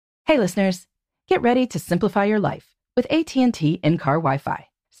Hey listeners, get ready to simplify your life with AT&T in-car Wi-Fi.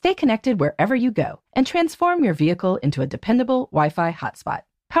 Stay connected wherever you go and transform your vehicle into a dependable Wi-Fi hotspot.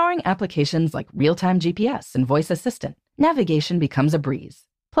 Powering applications like real-time GPS and voice assistant, navigation becomes a breeze.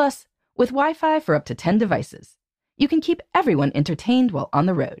 Plus, with Wi-Fi for up to 10 devices, you can keep everyone entertained while on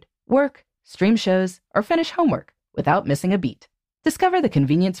the road, work, stream shows, or finish homework without missing a beat. Discover the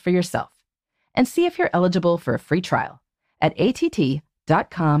convenience for yourself and see if you're eligible for a free trial at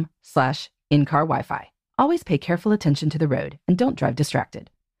att.com/in-car Wi-Fi. Always pay careful attention to the road and don't drive distracted.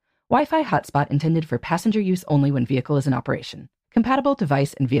 Wi-Fi hotspot intended for passenger use only when vehicle is in operation. Compatible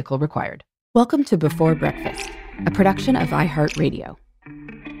device and vehicle required. Welcome to Before Breakfast, a production of iHeartRadio.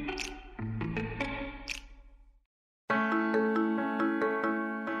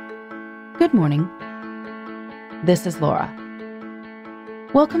 Good morning. This is Laura.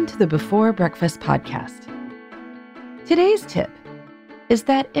 Welcome to the Before Breakfast podcast. Today's tip is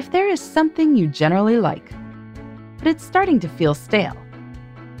that if there is something you generally like, but it's starting to feel stale,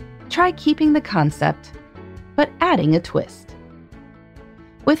 try keeping the concept, but adding a twist.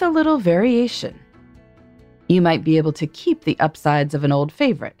 With a little variation, you might be able to keep the upsides of an old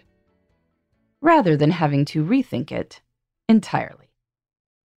favorite, rather than having to rethink it entirely.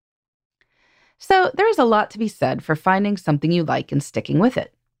 So there is a lot to be said for finding something you like and sticking with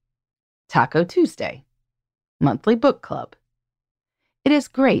it. Taco Tuesday, monthly book club. It is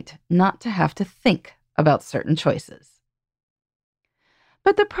great not to have to think about certain choices.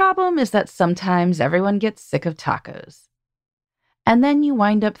 But the problem is that sometimes everyone gets sick of tacos, and then you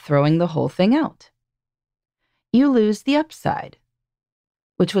wind up throwing the whole thing out. You lose the upside,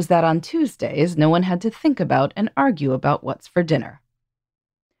 which was that on Tuesdays, no one had to think about and argue about what's for dinner.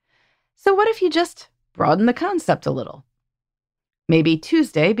 So what if you just broaden the concept a little? Maybe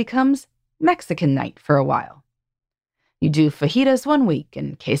Tuesday becomes Mexican night for a while. You do fajitas one week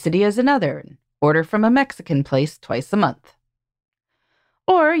and quesadillas another, and order from a Mexican place twice a month.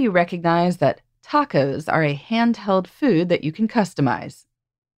 Or you recognize that tacos are a handheld food that you can customize.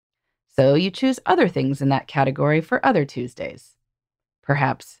 So you choose other things in that category for other Tuesdays.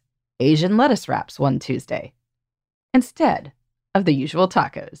 Perhaps Asian lettuce wraps one Tuesday, instead of the usual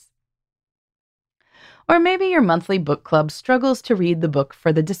tacos. Or maybe your monthly book club struggles to read the book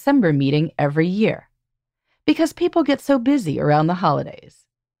for the December meeting every year, because people get so busy around the holidays.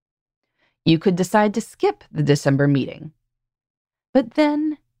 You could decide to skip the December meeting, but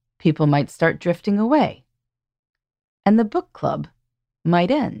then people might start drifting away, and the book club might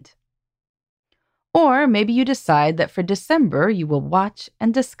end. Or maybe you decide that for December you will watch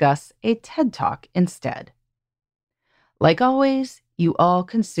and discuss a TED Talk instead. Like always, you all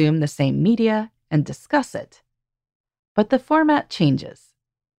consume the same media and discuss it, but the format changes,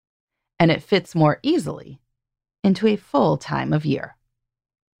 and it fits more easily into a full time of year.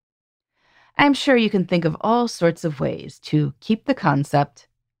 I'm sure you can think of all sorts of ways to keep the concept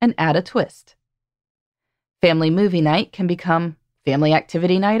and add a twist. Family movie night can become family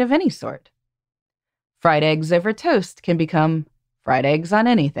activity night of any sort. Fried eggs over toast can become fried eggs on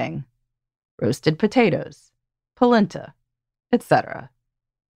anything, roasted potatoes, polenta, etc.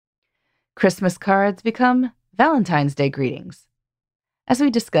 Christmas cards become Valentine's Day greetings, as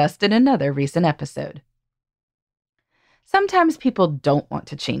we discussed in another recent episode. Sometimes people don't want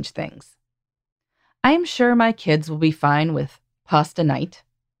to change things. I am sure my kids will be fine with pasta night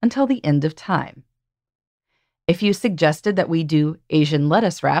until the end of time. If you suggested that we do Asian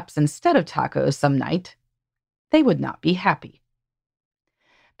lettuce wraps instead of tacos some night, they would not be happy.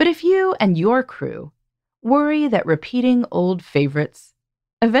 But if you and your crew worry that repeating old favorites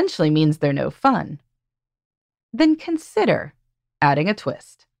eventually means they're no fun, then consider adding a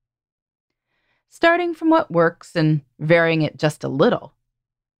twist. Starting from what works and varying it just a little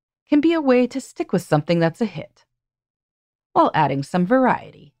can be a way to stick with something that's a hit, while adding some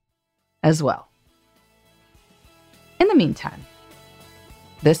variety as well. In the meantime,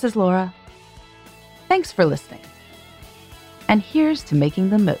 this is Laura. Thanks for listening. And here's to making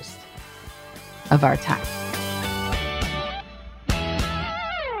the most of our time.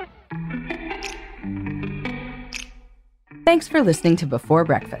 Thanks for listening to Before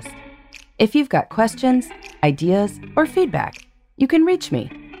Breakfast. If you've got questions, ideas, or feedback, you can reach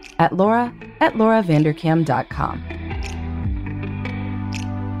me at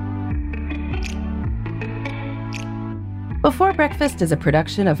laura@lauravanderkam.com. Before Breakfast is a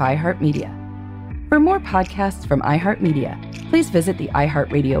production of iHeartMedia. For more podcasts from iHeartMedia, please visit the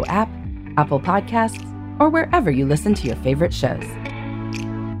iHeartRadio app, Apple Podcasts, or wherever you listen to your favorite shows.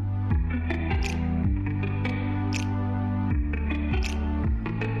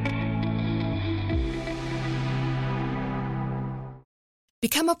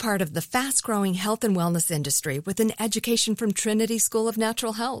 Because Become a part of the fast-growing health and wellness industry with an education from Trinity School of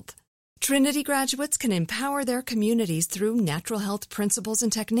Natural Health. Trinity graduates can empower their communities through natural health principles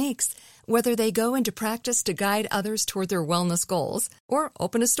and techniques, whether they go into practice to guide others toward their wellness goals or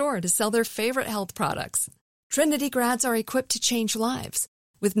open a store to sell their favorite health products. Trinity grads are equipped to change lives.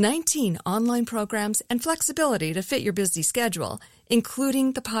 With 19 online programs and flexibility to fit your busy schedule,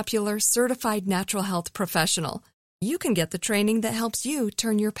 including the popular Certified Natural Health Professional, you can get the training that helps you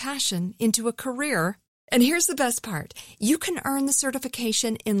turn your passion into a career. And here's the best part. You can earn the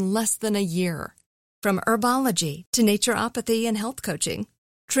certification in less than a year. From herbology to naturopathy and health coaching,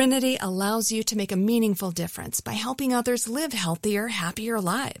 Trinity allows you to make a meaningful difference by helping others live healthier, happier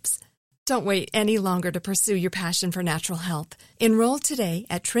lives. Don't wait any longer to pursue your passion for natural health. Enroll today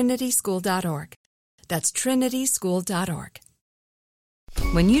at trinityschool.org. That's trinityschool.org.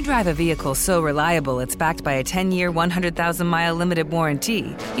 When you drive a vehicle so reliable it's backed by a 10-year, 100,000-mile limited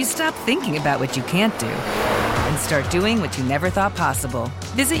warranty, you stop thinking about what you can't do and start doing what you never thought possible.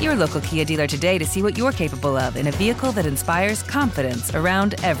 Visit your local Kia dealer today to see what you're capable of in a vehicle that inspires confidence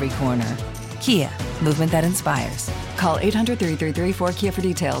around every corner. Kia, movement that inspires. Call 800-333-4KIA for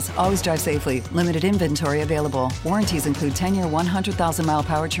details. Always drive safely. Limited inventory available. Warranties include 10-year 100,000-mile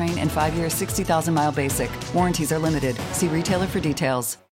powertrain and 5-year 60,000-mile basic. Warranties are limited. See retailer for details.